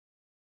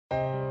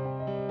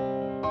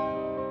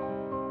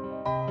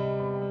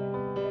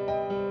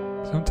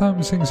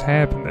Sometimes things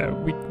happen that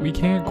we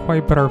can't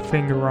quite put our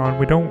finger on.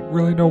 We don't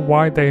really know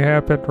why they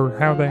happened or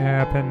how they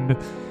happened.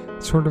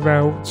 It's sort of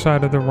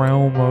outside of the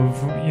realm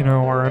of,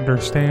 our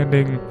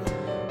understanding.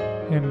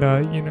 And,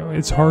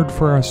 it's hard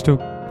for us to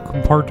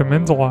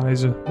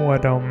compartmentalize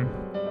what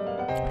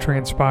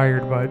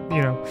transpired, but,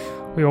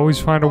 we always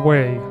find a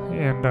way.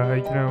 And,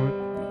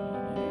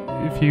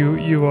 if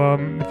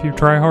you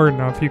try hard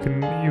enough,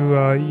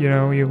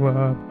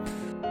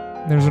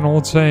 there's an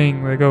old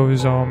saying that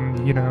goes,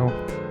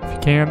 if you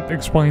can't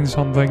explain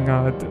something,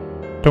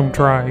 don't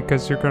try,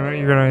 because you're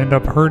gonna end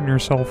up hurting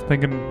yourself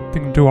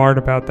thinking too hard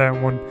about that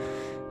one,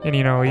 and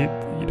you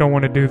don't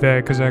want to do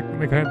that because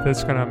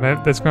that's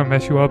gonna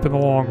mess you up in the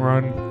long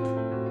run.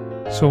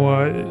 So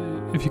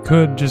if you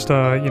could just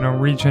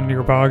reach into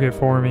your pocket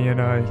for me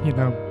and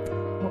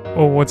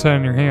oh, what's that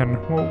in your hand?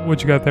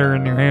 What you got there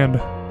in your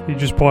hand? You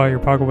just pull out your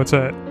pocket. What's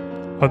that?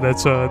 Oh,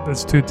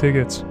 that's 2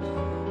 tickets.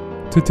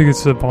 2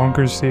 tickets to the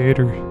Bonkers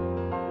Theater.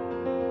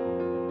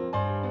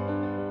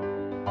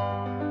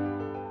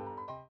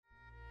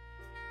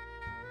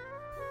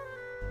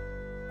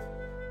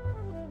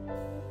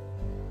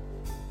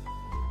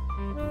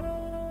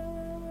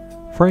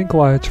 Frank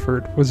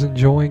Latchford was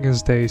enjoying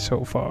his day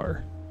so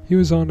far. He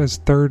was on his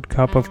 3rd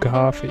cup of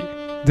coffee,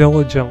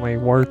 diligently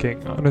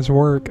working on his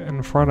work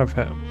in front of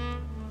him.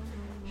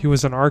 He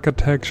was an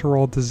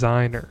architectural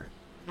designer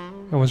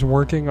and was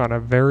working on a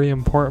very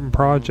important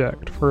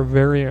project for a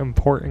very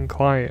important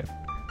client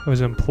who was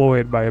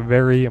employed by a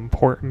very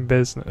important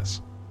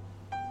business.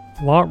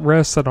 A lot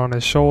rested on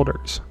his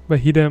shoulders, but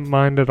he didn't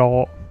mind at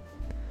all.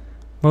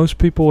 Most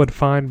people would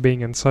find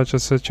being in such a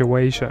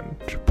situation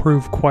to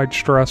prove quite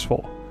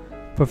stressful,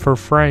 but for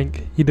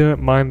Frank, he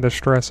didn't mind the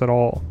stress at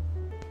all.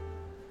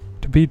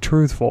 To be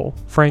truthful,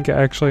 Frank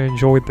actually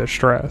enjoyed the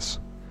stress.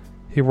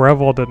 He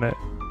reveled in it,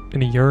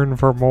 and he yearned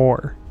for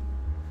more.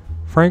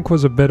 Frank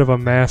was a bit of a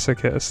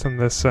masochist in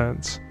this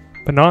sense,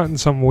 but not in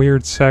some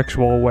weird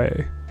sexual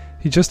way.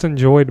 He just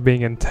enjoyed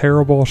being in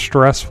terrible,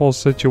 stressful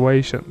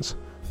situations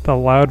that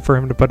allowed for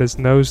him to put his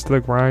nose to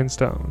the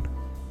grindstone.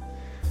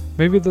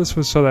 Maybe this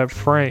was so that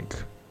Frank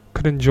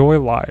could enjoy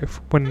life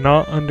when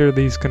not under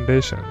these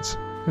conditions,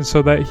 and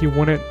so that he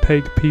wouldn't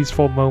take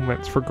peaceful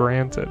moments for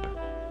granted.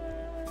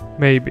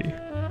 Maybe.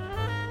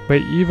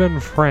 But even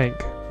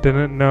Frank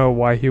didn't know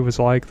why he was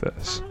like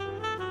this.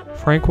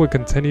 Frank would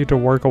continue to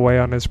work away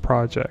on his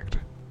project,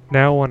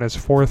 now on his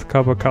 4th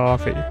cup of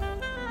coffee.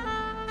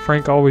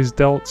 Frank always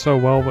dealt so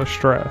well with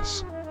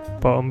stress,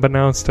 but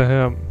unbeknownst to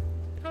him,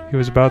 he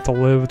was about to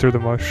live through the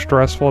most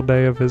stressful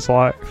day of his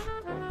life.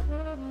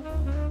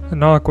 A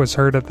knock was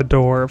heard at the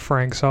door of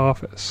Frank's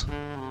office.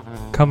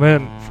 "Come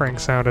in," Frank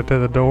sounded to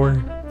the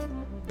door.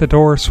 The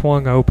door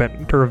swung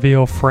open to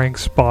reveal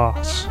Frank's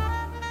boss.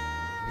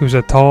 He was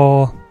a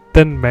tall,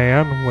 thin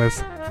man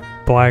with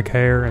black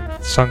hair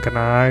and sunken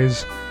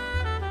eyes.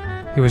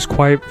 He was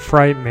quite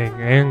frightening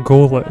and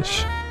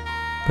ghoulish,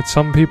 but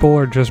some people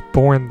are just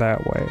born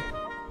that way.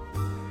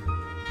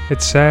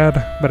 It's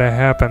sad, but it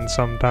happens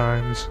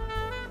sometimes.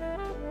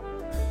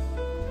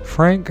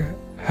 "Frank,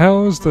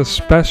 how's the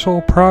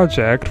special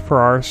project for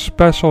our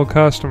special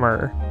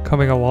customer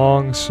coming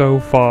along so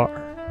far?"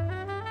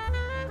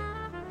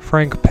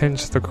 Frank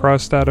pinched the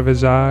crust out of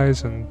his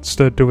eyes and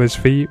stood to his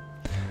feet,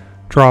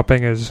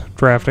 dropping his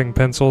drafting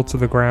pencil to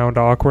the ground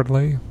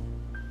awkwardly.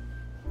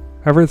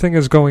 "Everything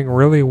is going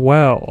really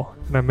well,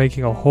 and I'm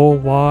making a whole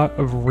lot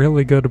of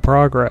really good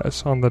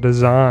progress on the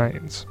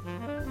designs,"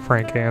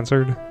 Frank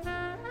answered.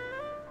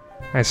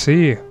 "I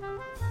see,"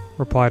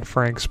 replied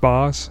Frank's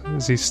boss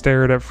as he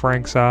stared at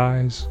Frank's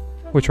eyes,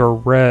 which were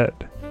red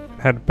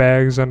and had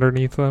bags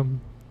underneath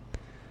them.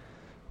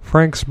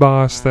 Frank's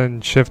boss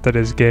then shifted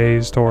his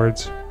gaze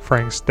towards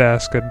Frank's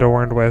desk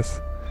adorned with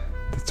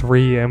the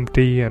 3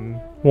 empty and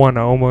 1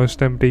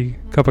 almost empty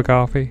cup of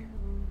coffee.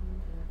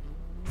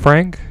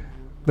 "Frank?"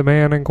 the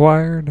man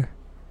inquired.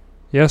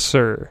 "Yes,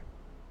 sir,"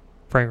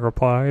 Frank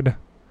replied.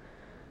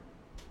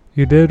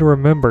 "You did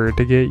remember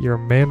to get your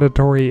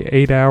mandatory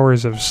 8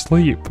 hours of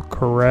sleep,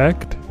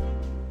 correct?"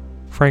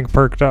 Frank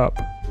perked up.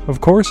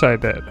 "Of course I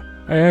did.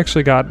 I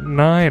actually got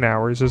 9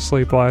 hours of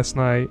sleep last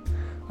night.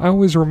 I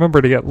always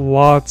remember to get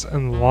lots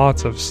and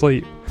lots of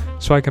sleep,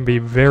 so I can be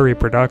very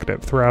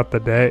productive throughout the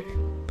day."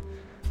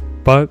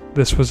 But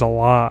this was a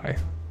lie.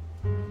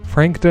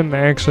 Frank didn't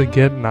actually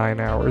get 9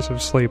 hours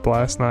of sleep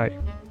last night.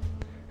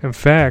 In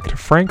fact,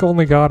 Frank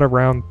only got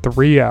around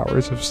 3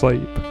 hours of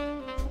sleep.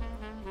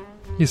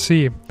 You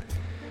see,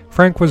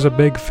 Frank was a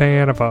big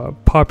fan of a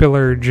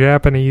popular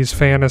Japanese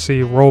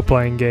fantasy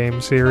role-playing game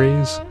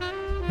series,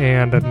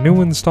 and a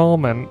new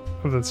installment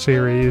of the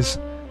series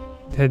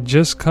had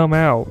just come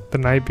out the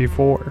night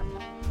before.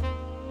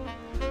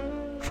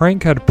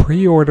 Frank had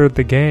pre-ordered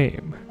the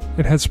game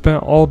and had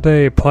spent all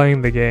day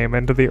playing the game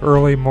into the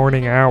early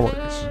morning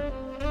hours.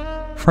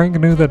 Frank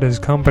knew that his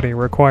company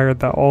required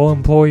that all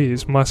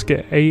employees must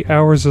get 8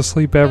 hours of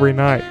sleep every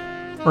night,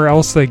 or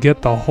else they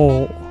get the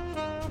whole.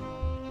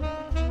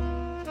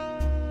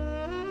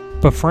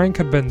 But Frank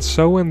had been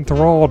so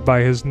enthralled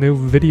by his new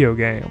video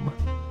game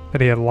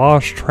that he had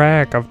lost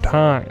track of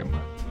time.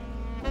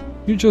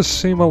 "You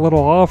just seem a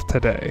little off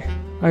today.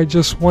 I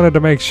just wanted to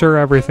make sure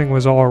everything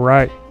was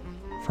alright,"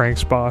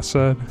 Frank's boss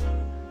said.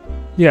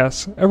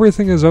 "Yes,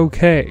 everything is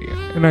okay,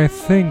 and I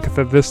think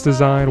that this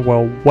design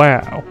will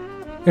wow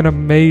and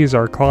amaze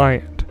our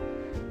client.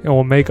 It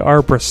will make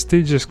our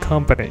prestigious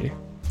company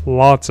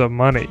lots of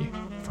money,"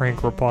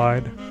 Frank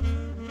replied.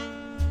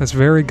 "That's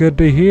very good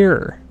to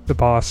hear," the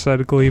boss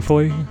said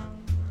gleefully.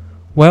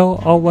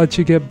 "Well, I'll let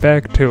you get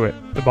back to it,"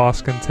 the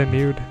boss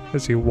continued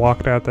as he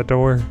walked out the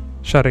door,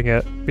 shutting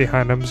it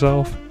behind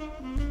himself.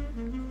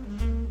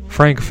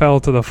 Frank fell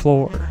to the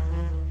floor.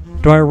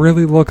 "Do I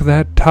really look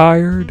that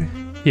tired?"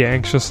 he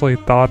anxiously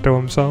thought to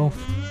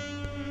himself.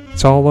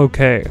 "It's all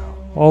okay.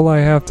 All I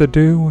have to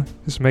do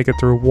is make it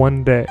through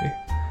one day.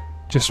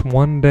 Just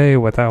one day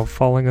without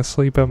falling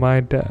asleep at my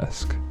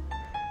desk.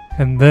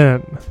 And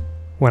then,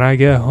 when I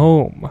get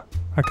home,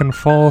 I can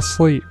fall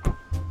asleep.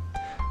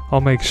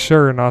 I'll make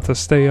sure not to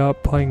stay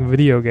up playing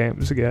video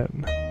games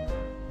again,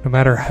 no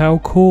matter how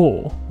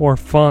cool or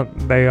fun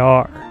they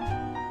are."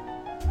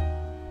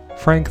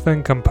 Frank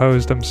then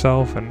composed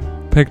himself and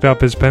picked up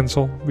his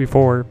pencil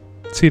before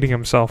seating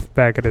himself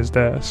back at his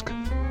desk.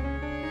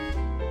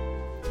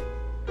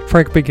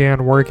 Frank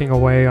began working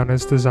away on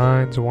his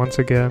designs once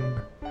again,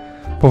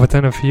 but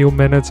within a few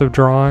minutes of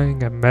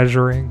drawing and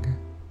measuring,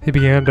 he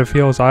began to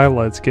feel his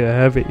eyelids get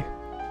heavy.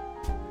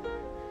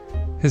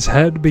 His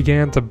head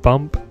began to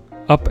bump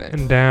up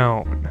and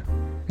down,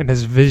 and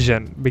his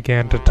vision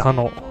began to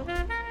tunnel.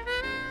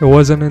 It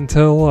wasn't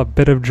until a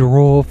bit of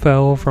drool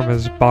fell from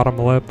his bottom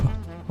lip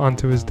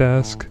onto his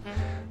desk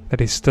that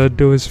he stood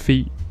to his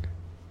feet.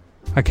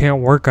 "I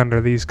can't work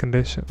under these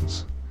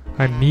conditions.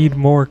 I need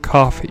more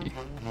coffee,"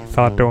 he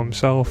thought to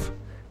himself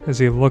as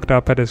he looked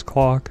up at his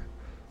clock,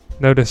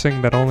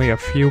 noticing that only a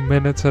few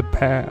minutes had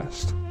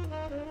passed.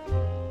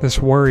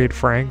 This worried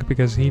Frank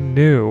because he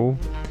knew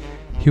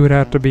he would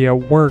have to be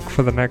at work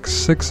for the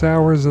next 6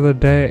 hours of the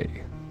day,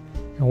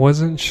 and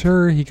wasn't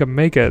sure he could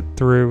make it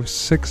through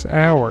 6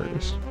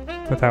 hours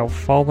without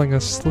falling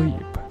asleep.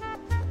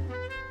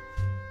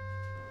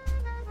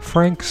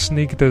 Frank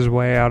sneaked his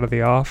way out of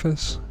the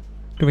office,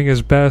 doing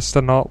his best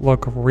to not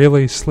look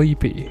really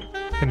sleepy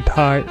and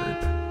tired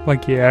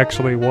like he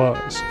actually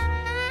was.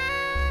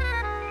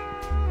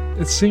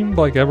 It seemed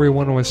like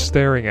everyone was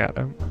staring at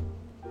him,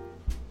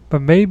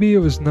 but maybe it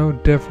was no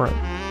different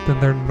than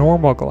their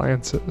normal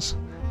glances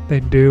they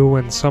do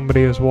when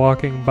somebody is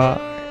walking by.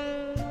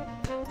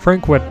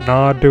 Frank would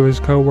nod to his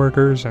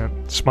coworkers and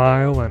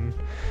smile and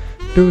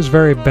do his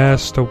very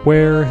best to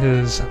wear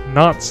his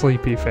not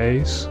sleepy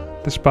face,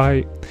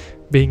 despite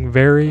being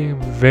very,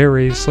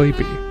 very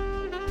sleepy.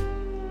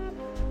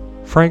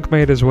 Frank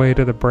made his way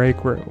to the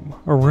break room,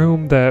 a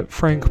room that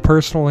Frank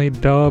personally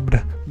dubbed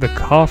the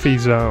coffee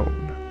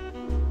zone.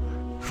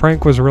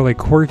 Frank was really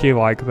quirky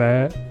like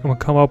that and would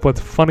come up with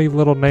funny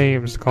little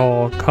names to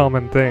call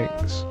common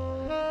things.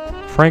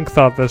 Frank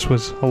thought this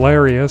was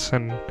hilarious,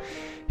 and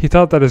he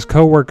thought that his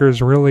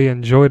coworkers really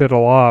enjoyed it a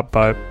lot,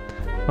 but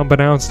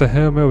unbeknownst to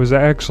him, it was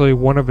actually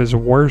one of his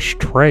worst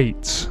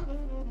traits.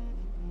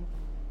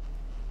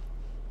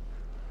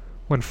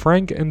 When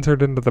Frank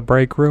entered into the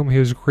break room, he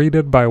was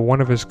greeted by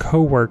one of his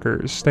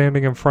coworkers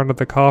standing in front of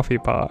the coffee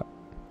pot.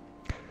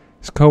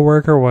 His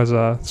coworker was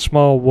a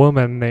small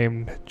woman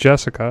named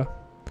Jessica,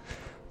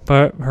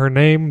 but her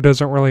name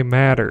doesn't really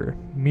matter.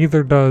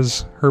 Neither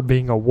does her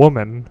being a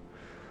woman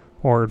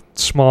or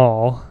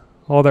small.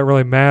 All that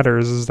really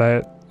matters is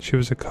that she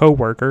was a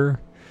coworker,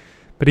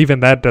 but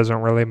even that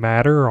doesn't really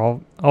matter.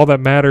 All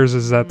that matters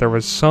is that there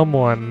was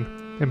someone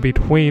in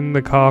between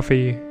the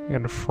coffee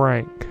and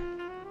Frank.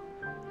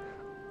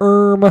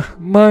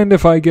 Mind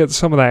if I get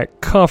some of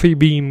that coffee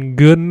bean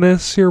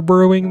goodness you're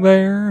brewing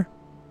there?"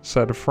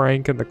 said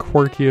Frank in the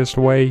quirkiest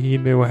way he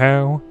knew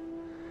how.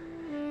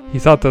 He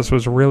thought this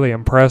was really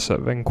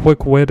impressive and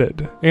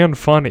quick-witted and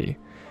funny,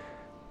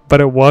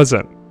 but it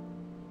wasn't.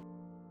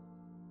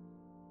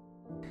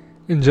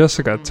 And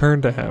Jessica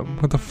turned to him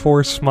with a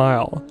forced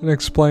smile and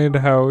explained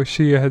how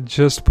she had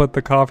just put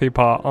the coffee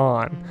pot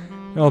on,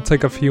 and it'll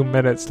take a few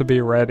minutes to be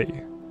ready.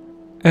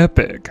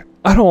 "Epic.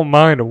 I don't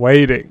mind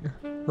waiting,"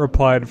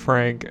 replied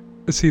Frank,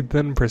 as he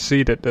then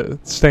proceeded to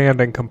stand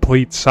in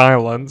complete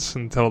silence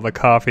until the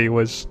coffee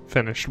was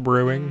finished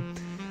brewing.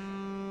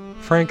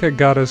 Frank had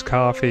got his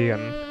coffee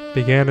and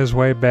began his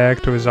way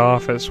back to his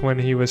office when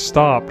he was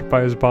stopped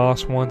by his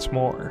boss once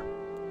more.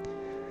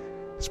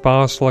 His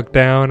boss looked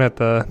down at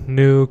the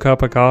new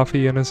cup of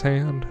coffee in his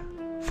hand.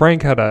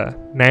 Frank had a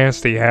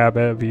nasty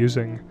habit of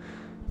using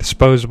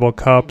disposable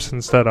cups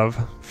instead of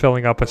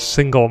filling up a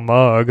single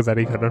mug that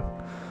he could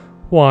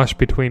wash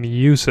between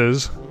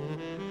uses.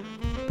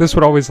 This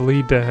would always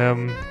lead to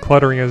him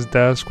cluttering his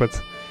desk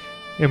with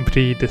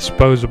empty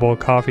disposable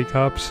coffee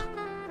cups.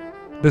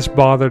 This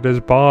bothered his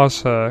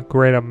boss a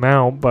great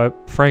amount,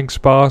 but Frank's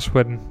boss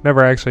would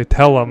never actually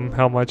tell him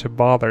how much it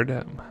bothered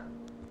him.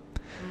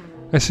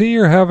 "I see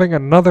you're having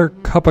another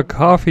cup of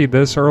coffee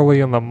this early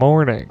in the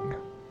morning,"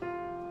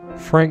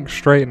 Frank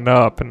straightened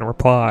up and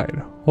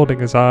replied, holding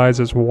his eyes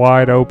as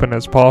wide open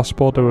as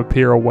possible to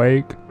appear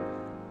awake.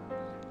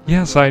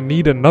 Yes, I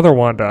need another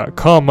one to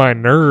calm my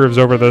nerves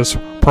over this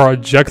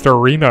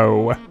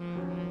Projectorino.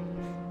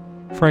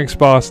 Frank's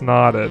boss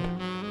nodded.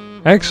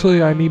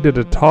 Actually, I needed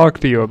to talk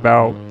to you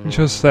about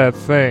just that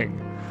thing.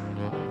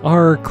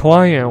 Our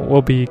client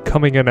will be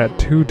coming in at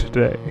 2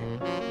 today.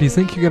 Do you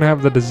think you can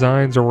have the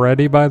designs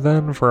ready by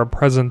then for a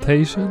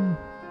presentation?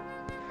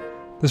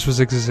 This was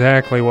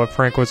exactly what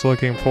Frank was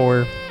looking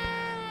for.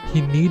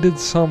 He needed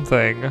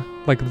something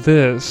like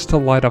this to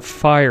light a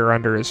fire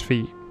under his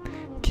feet,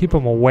 keep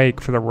him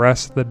awake for the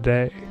rest of the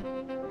day.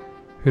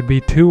 He'd be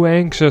too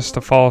anxious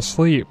to fall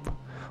asleep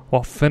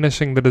while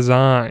finishing the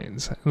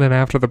designs, and then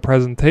after the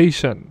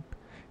presentation,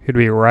 he'd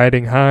be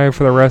riding high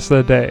for the rest of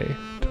the day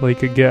till he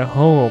could get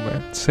home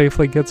and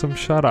safely get some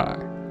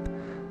shut-eye.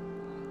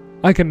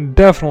 I can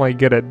definitely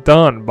get it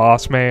done,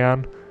 boss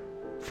man,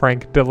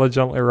 Frank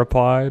diligently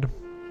replied.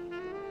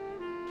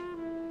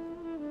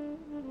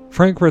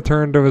 Frank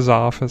returned to his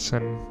office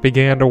and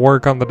began to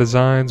work on the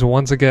designs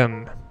once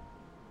again.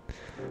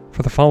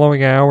 For the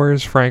following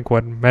hours, Frank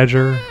would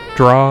measure,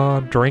 draw,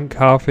 drink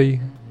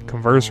coffee,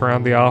 converse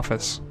around the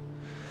office.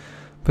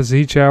 But as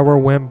each hour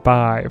went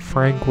by,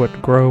 Frank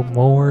would grow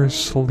more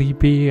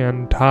sleepy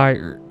and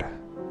tired.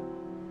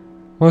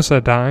 Most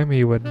of the time,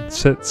 he would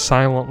sit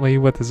silently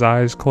with his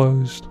eyes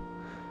closed,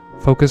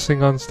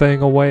 focusing on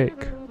staying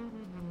awake.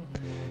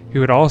 He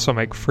would also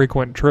make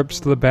frequent trips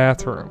to the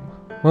bathroom,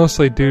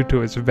 mostly due to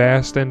his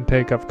vast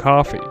intake of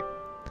coffee.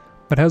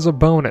 But as a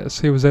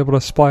bonus, he was able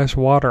to splash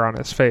water on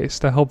his face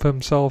to help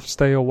himself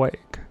stay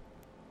awake.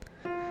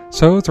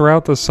 So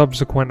throughout the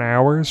subsequent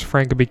hours,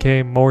 Frank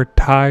became more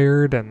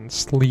tired and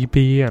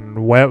sleepy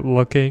and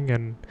wet-looking,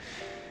 and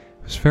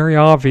it was very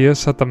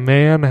obvious that the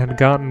man had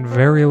gotten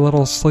very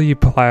little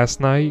sleep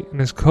last night, and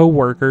his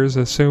co-workers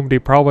assumed he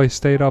probably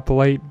stayed up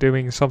late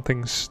doing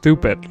something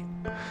stupid,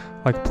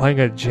 like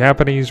playing a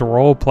Japanese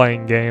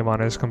role-playing game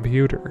on his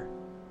computer.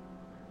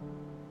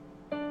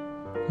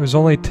 It was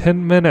only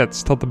 10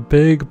 minutes till the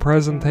big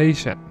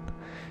presentation,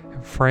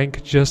 and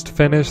Frank just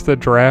finished the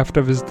draft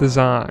of his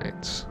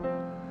designs.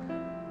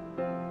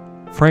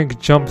 Frank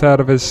jumped out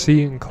of his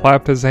seat and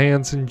clapped his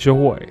hands in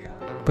joy,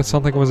 but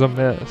something was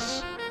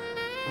amiss.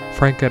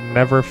 Frank had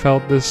never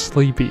felt this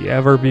sleepy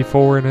ever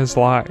before in his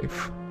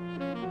life.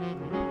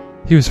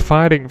 He was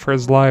fighting for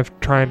his life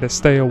trying to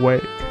stay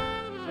awake.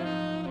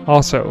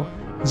 Also,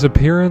 his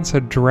appearance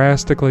had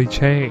drastically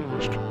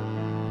changed.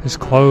 His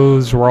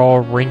clothes were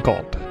all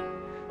wrinkled.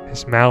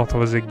 His mouth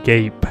was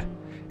agape,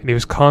 and he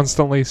was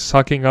constantly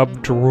sucking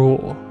up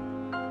drool.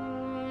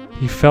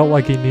 He felt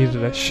like he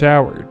needed a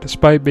shower,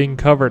 despite being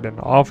covered in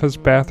office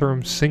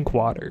bathroom sink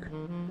water.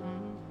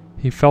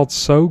 He felt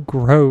so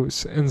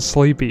gross and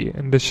sleepy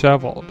and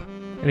disheveled,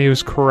 and he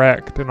was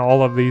correct in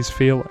all of these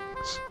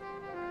feelings.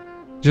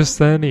 Just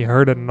then he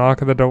heard a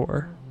knock at the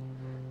door.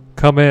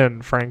 "Come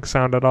in," Frank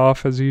sounded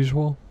off as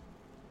usual.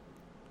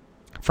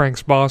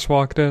 Frank's boss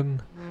walked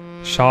in,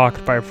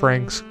 shocked by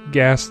Frank's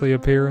ghastly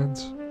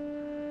appearance.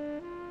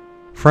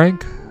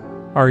 "Frank,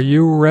 are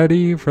you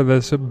ready for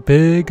this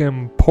big,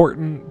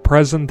 important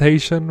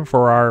presentation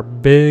for our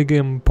big,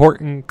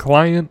 important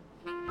client?"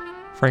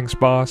 Frank's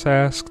boss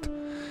asked.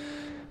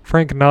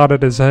 Frank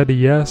nodded his head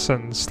yes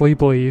and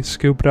sleepily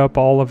scooped up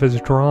all of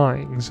his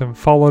drawings and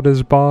followed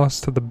his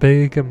boss to the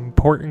big,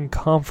 important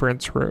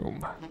conference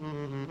room.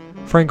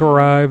 Frank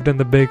arrived in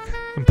the big,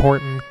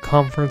 important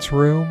conference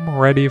room,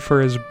 ready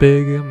for his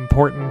big,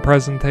 important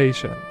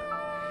presentation.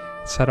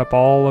 He set up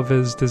all of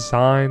his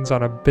designs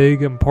on a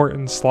big,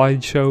 important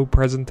slideshow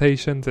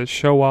presentation to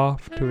show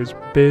off to his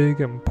big,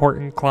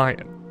 important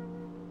client.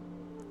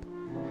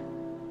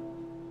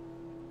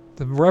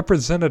 The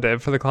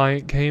representative for the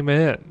client came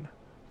in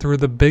through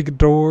the big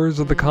doors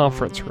of the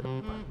conference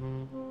room.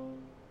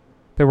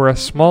 They were a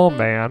small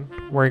man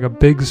wearing a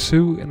big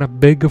suit and a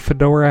big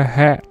fedora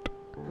hat.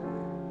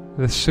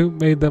 The suit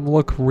made them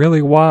look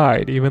really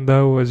wide, even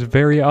though it was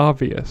very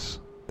obvious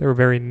they were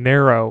very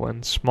narrow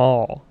and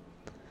small.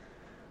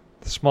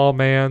 The small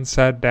man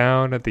sat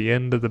down at the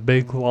end of the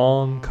big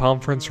long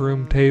conference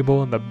room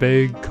table in the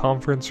big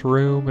conference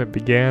room and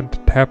began to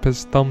tap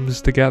his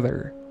thumbs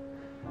together.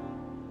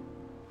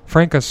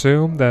 Frank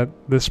assumed that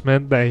this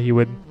meant that he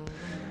would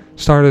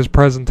start his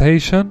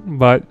presentation,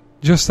 but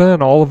just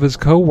then all of his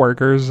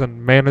co-workers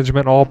and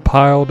management all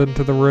piled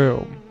into the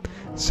room,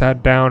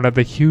 sat down at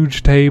the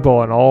huge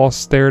table and all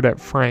stared at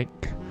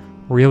Frank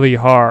really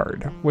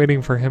hard,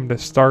 waiting for him to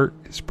start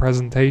his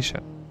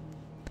presentation.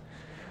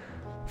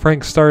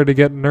 Frank started to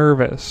get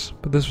nervous,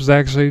 but this was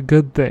actually a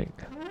good thing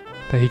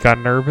that he got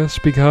nervous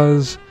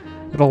because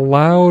it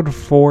allowed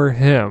for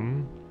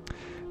him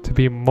to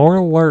be more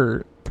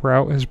alert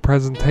throughout his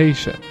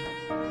presentation,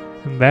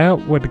 and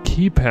that would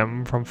keep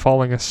him from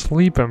falling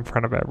asleep in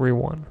front of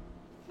everyone.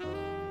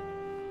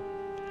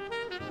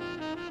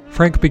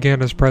 Frank began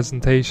his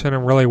presentation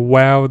and really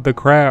wowed the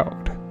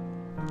crowd.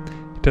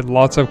 He did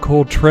lots of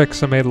cool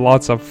tricks and made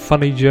lots of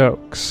funny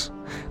jokes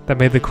that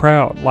made the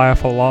crowd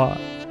laugh a lot.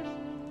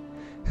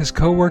 His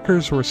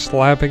coworkers were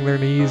slapping their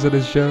knees at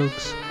his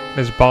jokes, and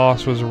his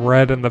boss was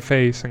red in the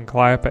face and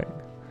clapping.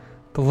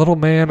 The little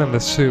man in the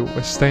suit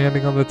was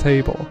standing on the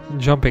table,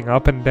 jumping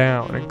up and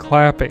down and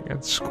clapping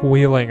and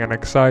squealing in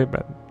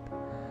excitement.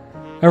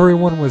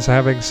 Everyone was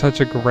having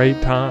such a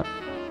great time.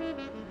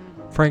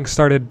 Frank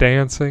started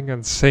dancing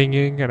and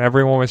singing, and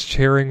everyone was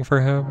cheering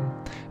for him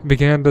and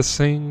began to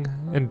sing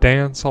and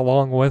dance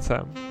along with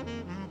him.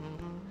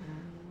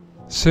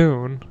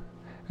 Soon,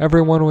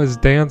 everyone was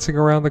dancing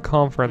around the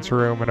conference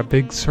room in a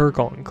big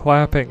circle and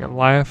clapping and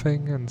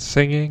laughing and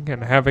singing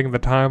and having the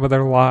time of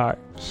their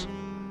lives.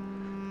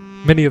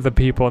 Many of the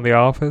people in the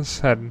office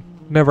had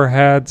never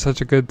had such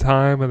a good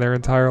time in their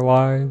entire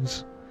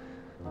lives.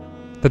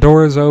 The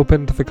doors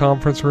opened to the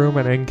conference room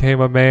and in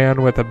came a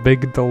man with a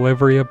big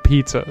delivery of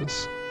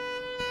pizzas.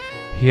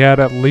 He had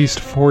at least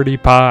 40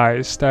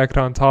 pies stacked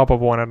on top of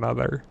one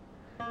another.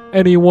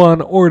 "Anyone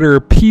order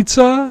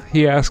pizza?"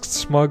 he asked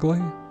smugly.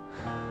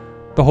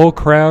 The whole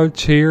crowd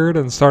cheered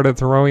and started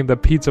throwing the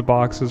pizza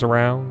boxes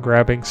around,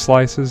 grabbing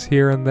slices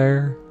here and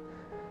there.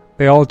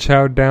 They all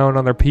chowed down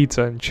on their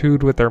pizza and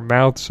chewed with their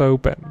mouths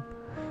open,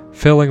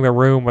 filling the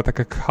room with a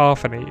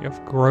cacophony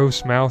of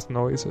gross mouth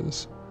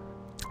noises.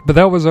 But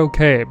that was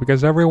okay,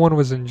 because everyone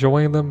was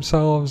enjoying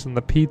themselves and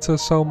the pizza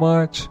so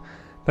much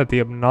that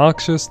the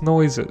obnoxious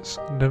noises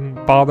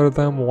didn't bother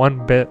them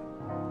one bit.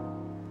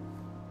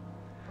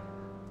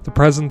 The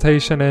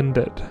presentation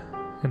ended,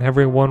 and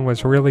everyone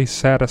was really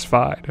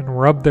satisfied and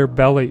rubbed their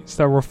bellies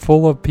that were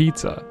full of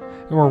pizza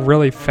and were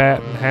really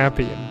fat and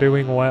happy and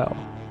doing well.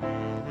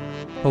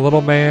 The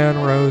little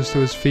man rose to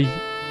his feet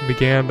and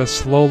began to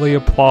slowly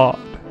applaud.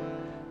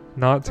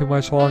 Not too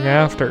much long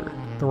after,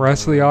 the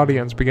rest of the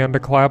audience began to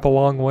clap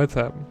along with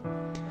him.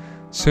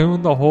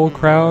 Soon the whole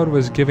crowd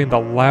was giving the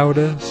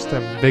loudest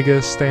and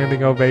biggest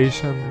standing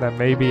ovation that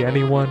maybe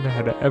anyone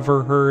had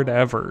ever heard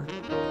ever.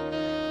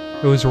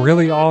 It was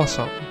really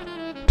awesome.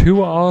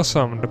 Too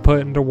awesome to put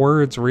into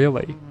words,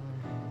 really.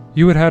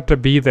 You would have to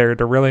be there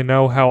to really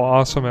know how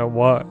awesome it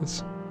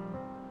was.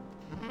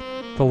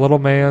 The little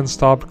man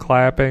stopped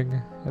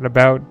clapping, and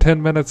about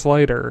 10 minutes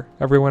later,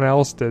 everyone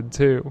else did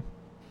too.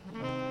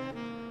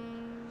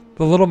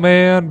 The little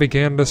man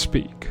began to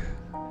speak.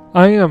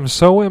 "I am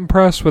so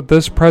impressed with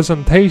this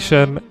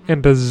presentation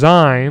and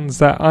designs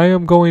that I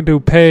am going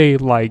to pay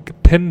like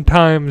 10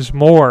 times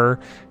more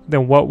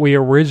than what we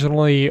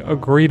originally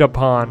agreed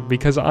upon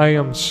because I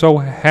am so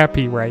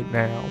happy right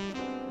now."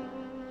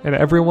 And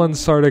everyone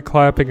started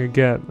clapping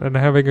again and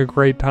having a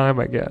great time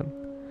again.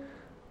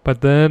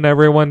 But then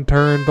everyone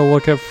turned to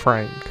look at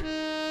Frank,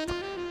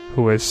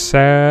 who was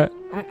sat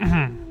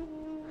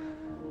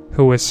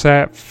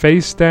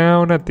face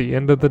down at the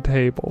end of the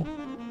table.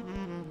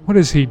 "What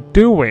is he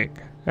doing?"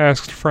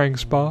 asked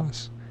Frank's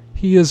boss.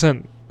 "He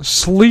isn't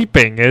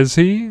sleeping, is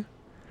he?"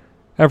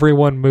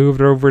 Everyone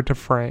moved over to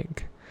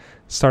Frank,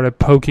 started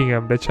poking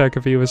him to check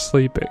if he was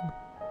sleeping.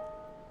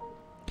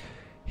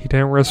 He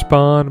didn't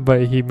respond,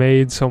 but he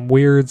made some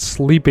weird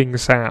sleeping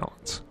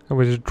sounds and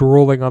was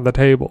drooling on the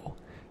table.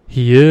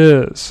 He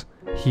is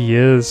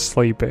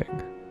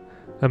sleeping."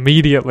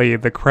 Immediately,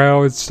 the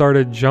crowd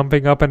started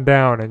jumping up and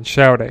down and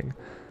shouting,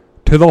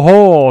 "To the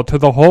hole! To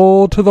the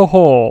hole! To the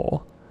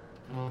hole!"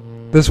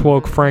 This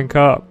woke Frank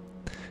up,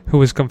 who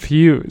was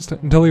confused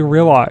until he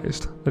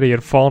realized that he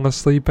had fallen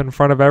asleep in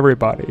front of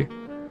everybody.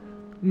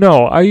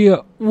 "No, I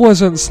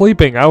wasn't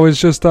sleeping. I was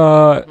just,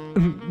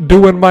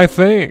 doing my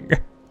thing."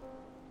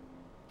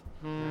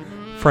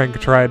 Frank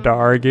tried to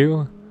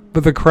argue,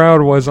 but the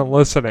crowd wasn't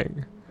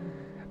listening.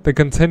 They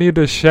continued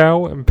to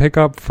shout and pick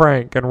up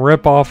Frank and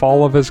rip off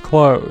all of his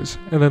clothes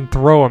and then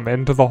throw him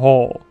into the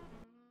hole.